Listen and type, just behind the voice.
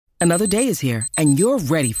Another day is here, and you're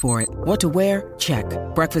ready for it. What to wear? Check.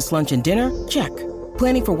 Breakfast, lunch, and dinner? Check.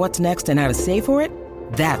 Planning for what's next and how to save for it?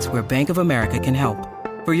 That's where Bank of America can help.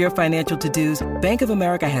 For your financial to-dos, Bank of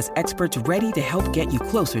America has experts ready to help get you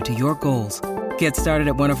closer to your goals. Get started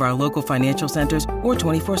at one of our local financial centers or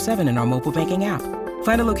 24/7 in our mobile banking app.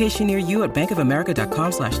 Find a location near you at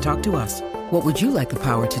bankofamerica.com/talktous. What would you like the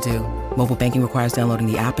power to do? Mobile banking requires downloading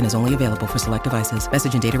the app and is only available for select devices.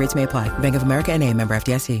 Message and data rates may apply. Bank of America N.A., member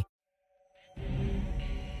FDIC.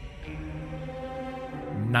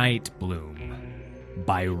 Night Bloom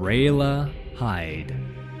by Rayla Hyde.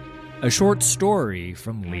 A short story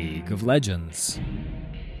from League of Legends.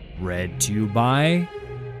 Read to you by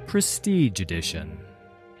Prestige Edition.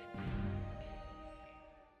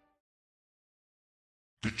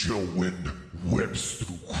 The chill wind whips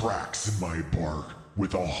through cracks in my bark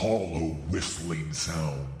with a hollow whistling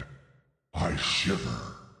sound. I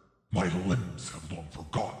shiver. My limbs have long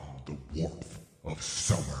forgotten the warmth of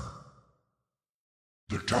summer.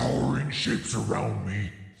 The towering shapes around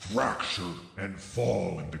me fracture and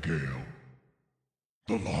fall in the gale.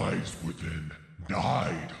 The lives within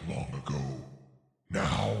died long ago.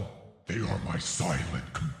 Now they are my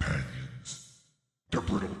silent companions. Their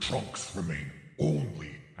brittle trunks remain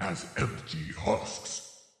only as empty husks,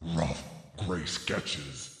 rough gray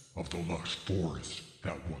sketches of the lush forest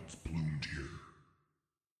that once bloomed here.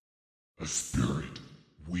 A spirit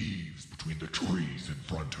weaves between the trees in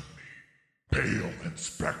front of me, pale and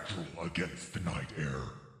spectral against the night air.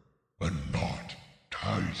 A knot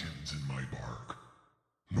tightens in my bark.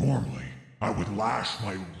 Normally, I would lash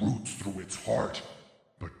my roots through its heart,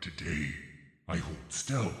 but today I hold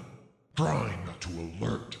still, trying not to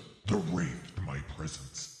alert the wraith to my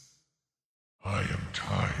presence. I am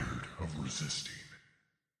tired of resisting.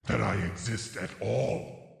 That I exist at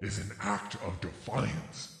all is an act of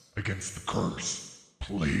defiance against the curse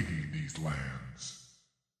plaguing these lands.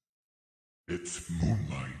 Its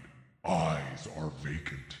moonlight eyes are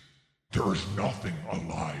vacant. There is nothing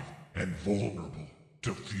alive and vulnerable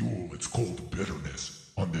to fuel its cold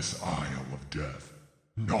bitterness on this Isle of Death.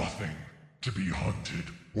 Nothing to be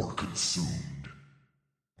hunted or consumed.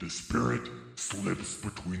 The spirit slips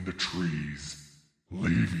between the trees,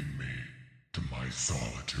 leaving me to my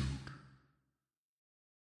solitude.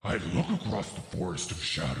 I look across the forest of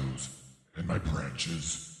shadows, and my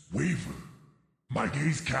branches waver. My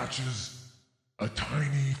gaze catches a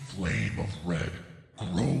tiny flame of red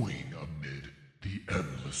growing amid the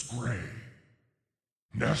endless gray.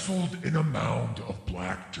 Nestled in a mound of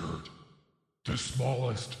black dirt, the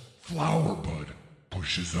smallest flower bud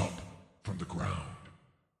pushes up from the ground.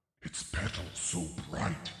 Its petals so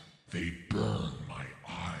bright they burn my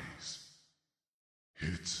eyes.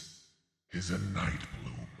 It is a night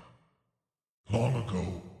bloom. Long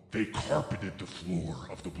ago, they carpeted the floor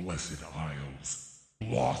of the Blessed Isles,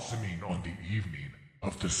 blossoming on the evening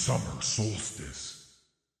of the summer solstice.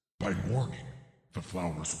 By morning, the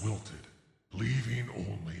flowers wilted, leaving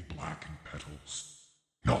only blackened petals,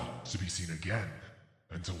 not to be seen again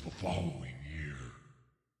until the following year.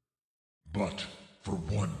 But for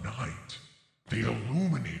one night, they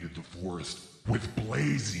illuminated the forest with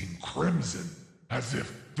blazing crimson, as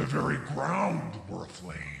if the very ground were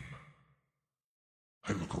aflame.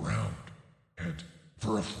 I look around, and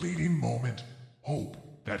for a fleeting moment, hope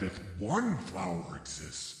that if one flower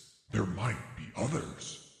exists, there might be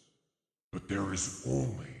others. But there is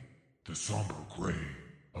only the somber gray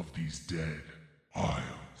of these dead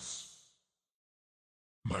isles.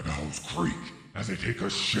 My boughs creak as I take a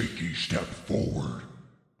shaky step forward.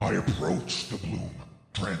 I approach the bloom,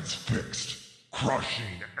 transfixed,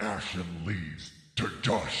 crushing ashen leaves to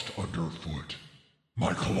dust underfoot.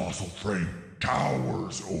 My colossal frame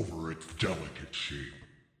towers over its delicate shape.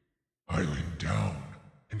 I lean down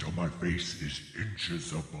until my face is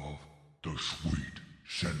inches above the sweet,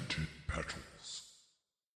 scented petals.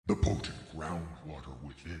 The potent groundwater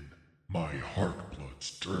within my heart blood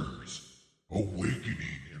stirs,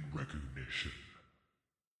 awakening in recognition.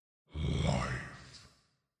 Life.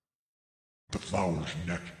 The flower's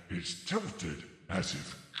neck is tilted as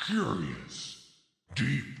if curious.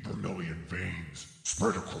 Deep vermilion veins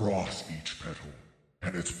spread across each petal,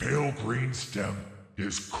 and its pale green stem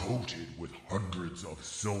is coated with hundreds of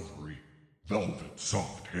silvery, velvet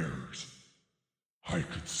soft hairs. I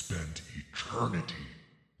could spend eternity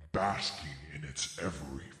basking in its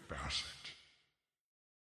every facet.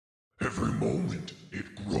 Every moment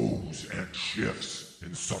it grows and shifts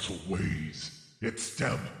in subtle ways, its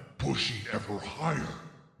stem pushing ever higher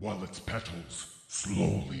while its petals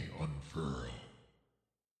slowly unfurl.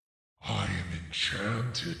 I am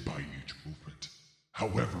enchanted by each movement,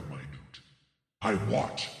 however minute. I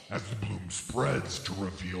watch as the bloom spreads to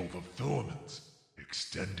reveal the filaments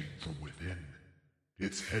extending from within,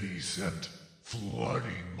 its heady scent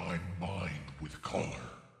flooding my mind with color.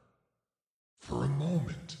 For a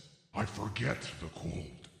moment, I forget the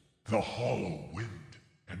cold, the hollow wind,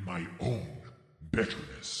 and my own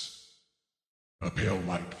bitterness. A pale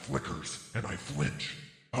light flickers, and I flinch.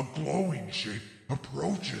 A glowing shape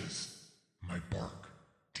approaches. My bark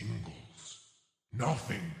tingles.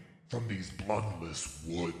 Nothing from these bloodless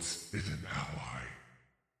woods is an ally.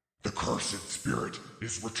 The cursed spirit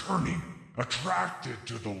is returning, attracted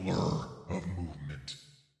to the lure of movement.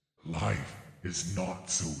 Life is not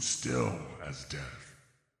so still as death.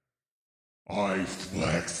 I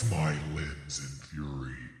flex my limbs in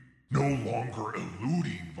fury, no longer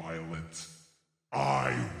eluding violence.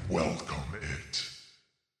 I welcome it.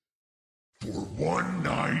 For one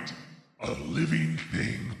night, a living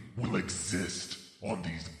thing will exist on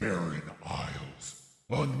these barren isles,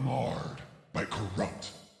 unmarred by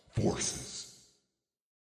corrupt forces.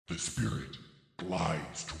 The spirit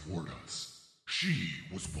glides toward us. She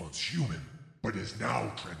was once human, but is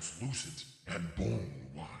now translucent and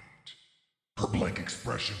bone-white. Her blank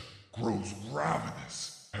expression grows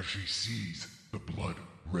ravenous as she sees the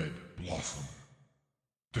blood-red blossom.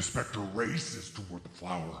 The specter races toward the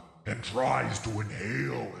flower and tries to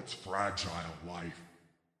inhale its fragile life.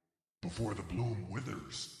 Before the bloom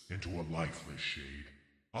withers into a lifeless shade,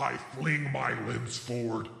 I fling my limbs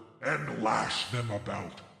forward and lash them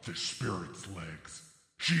about the spirit's legs.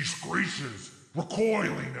 She screeches,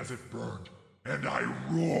 recoiling as if burned, and I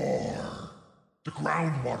roar. The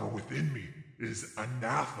groundwater within me is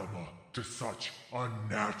anathema to such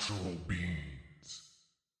unnatural beings.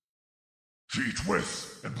 She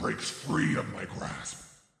twists and breaks free of my grasp.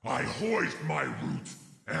 I hoist my roots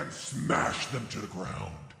and smash them to the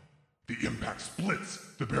ground. The impact splits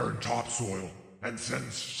the barren topsoil and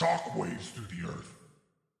sends shockwaves through the earth.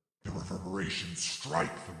 The reverberations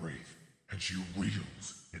strike the wraith, and she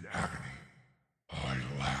reels in agony. I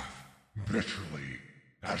laugh bitterly.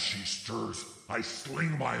 As she stirs, I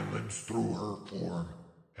sling my limbs through her form,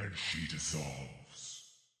 and she dissolves.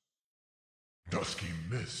 Dusky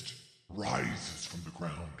mist rises from the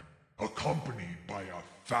ground, accompanied by a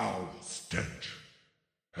foul stench.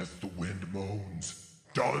 As the wind moans,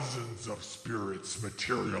 dozens of spirits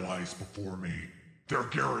materialize before me, their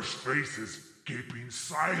garish faces gaping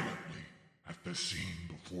silently at the scene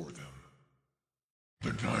before them.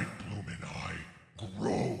 The night bloom and I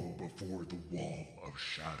grow before the wall of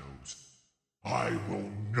shadows. I will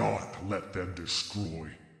not let them destroy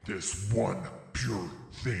this one pure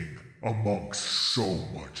thing amongst so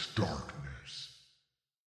much darkness.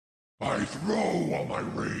 I throw all my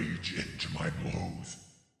rage into my blows,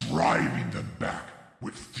 driving them back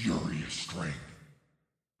with furious strength.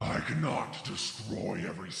 I cannot destroy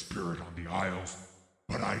every spirit on the Isles,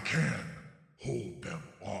 but I can hold them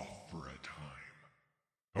off for a time.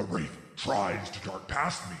 A wraith tries to dart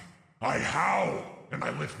past me. I howl, and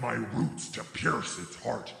I lift my roots to pierce its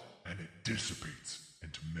heart, and it dissipates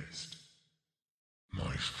into mist.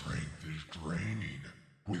 My strength is draining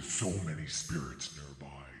with so many spirits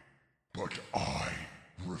nearby, but I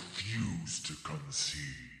refuse to concede.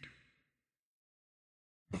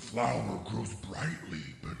 The flower grows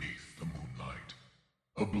brightly beneath the moonlight,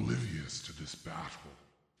 oblivious to this battle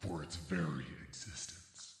for its very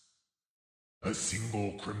existence. A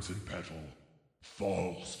single crimson petal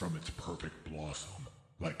falls from its perfect blossom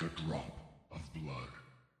like a drop of blood.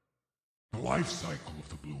 The life cycle of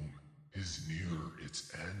the bloom is near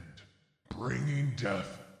its end, bringing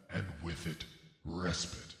death and with it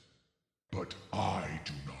respite. But I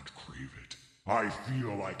do not crave it. I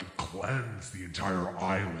feel I could cleanse the entire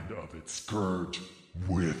island of its scourge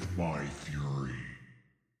with my fury.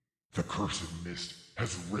 The cursed mist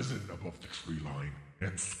has risen above the tree line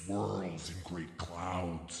and swirls in great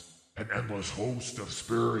clouds. An endless host of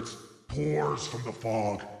spirits pours from the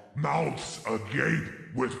fog, mouths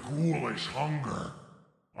agape with ghoulish hunger.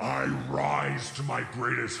 I rise to my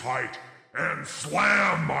greatest height and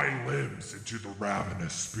slam my limbs into the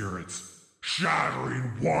ravenous spirits, shattering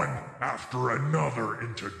one after another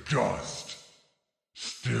into dust.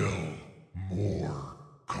 Still more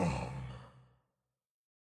come.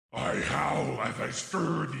 I howl as I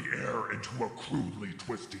stir the air into a crudely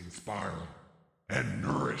twisting spiral, and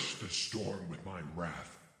nourish the storm with my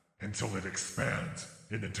wrath until it expands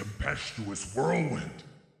in a tempestuous whirlwind.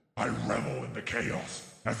 I revel in the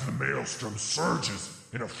chaos as the maelstrom surges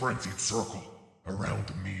in a frenzied circle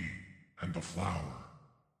around me and the flower.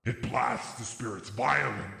 It blasts the spirits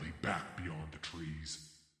violently back beyond the trees.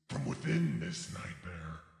 From within this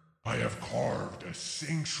nightmare, I have carved a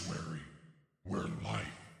sanctuary, where life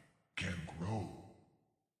can grow.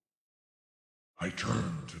 I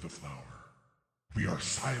turn to the flower. We are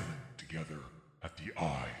silent together at the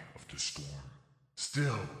eye of the storm,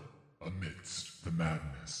 still amidst the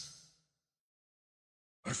madness.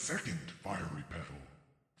 A second fiery petal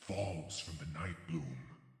falls from the night bloom,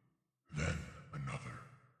 then another.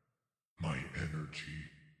 My energy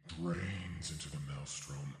drains into the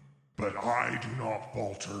maelstrom, but I do not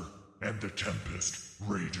falter, and the tempest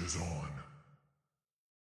rages on.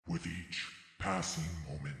 With each passing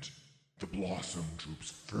moment, the blossom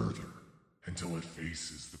droops further until it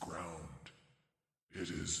faces the ground. It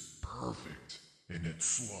is perfect in its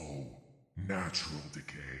slow, natural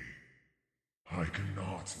decay. I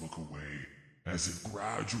cannot look away as it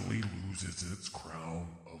gradually loses its crown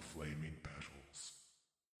of flaming petals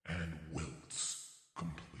and wilts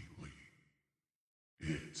completely.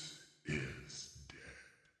 It is dead.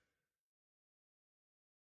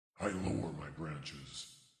 I lower my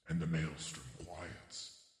branches, and the maelstrom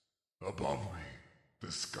quiets. Above me,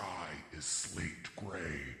 the sky is slate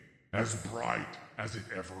gray, as bright as it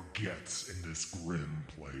ever gets in this grim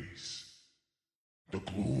place. The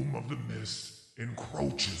gloom of the mist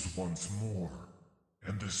encroaches once more,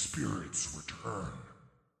 and the spirits return.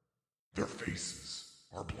 Their faces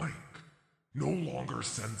are blank, no longer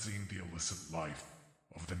sensing the illicit life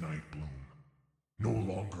of the night bloom, no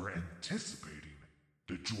longer anticipating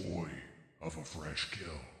the joy of a fresh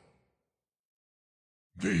kill.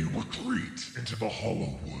 They retreat into the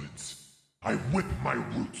hollow woods. I whip my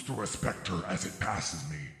roots through a specter as it passes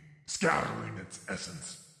me, scattering its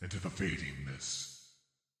essence into the fading mist.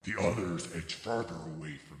 The others edge farther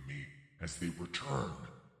away from me as they return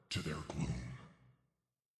to their gloom.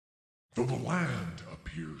 Though the land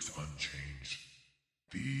appears unchanged,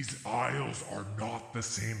 these isles are not the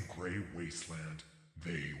same gray wasteland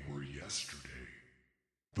they were yesterday.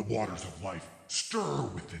 The waters of life stir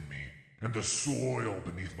within me, and the soil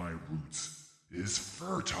beneath my roots is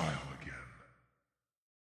fertile again.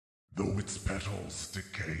 Though its petals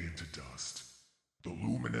decay into dust, the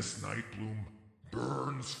luminous night bloom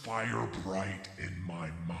burns fire bright in my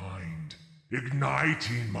mind,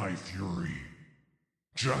 igniting my fury.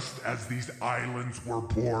 Just as these islands were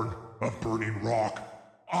born of burning rock,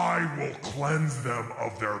 I will cleanse them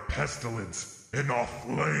of their pestilence in a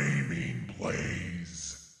flaming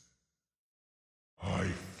blaze. I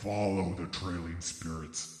follow the trailing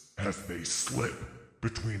spirits as they slip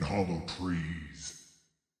between hollow trees.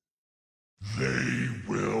 They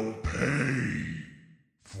will pay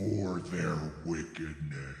for their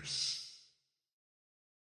wickedness.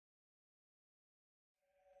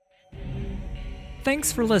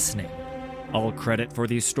 Thanks for listening. All credit for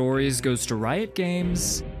these stories goes to Riot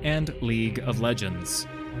Games and League of Legends.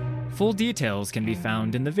 Full details can be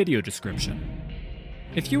found in the video description.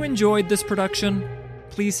 If you enjoyed this production,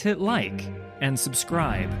 please hit like and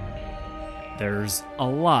subscribe. There's a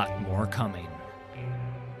lot more coming.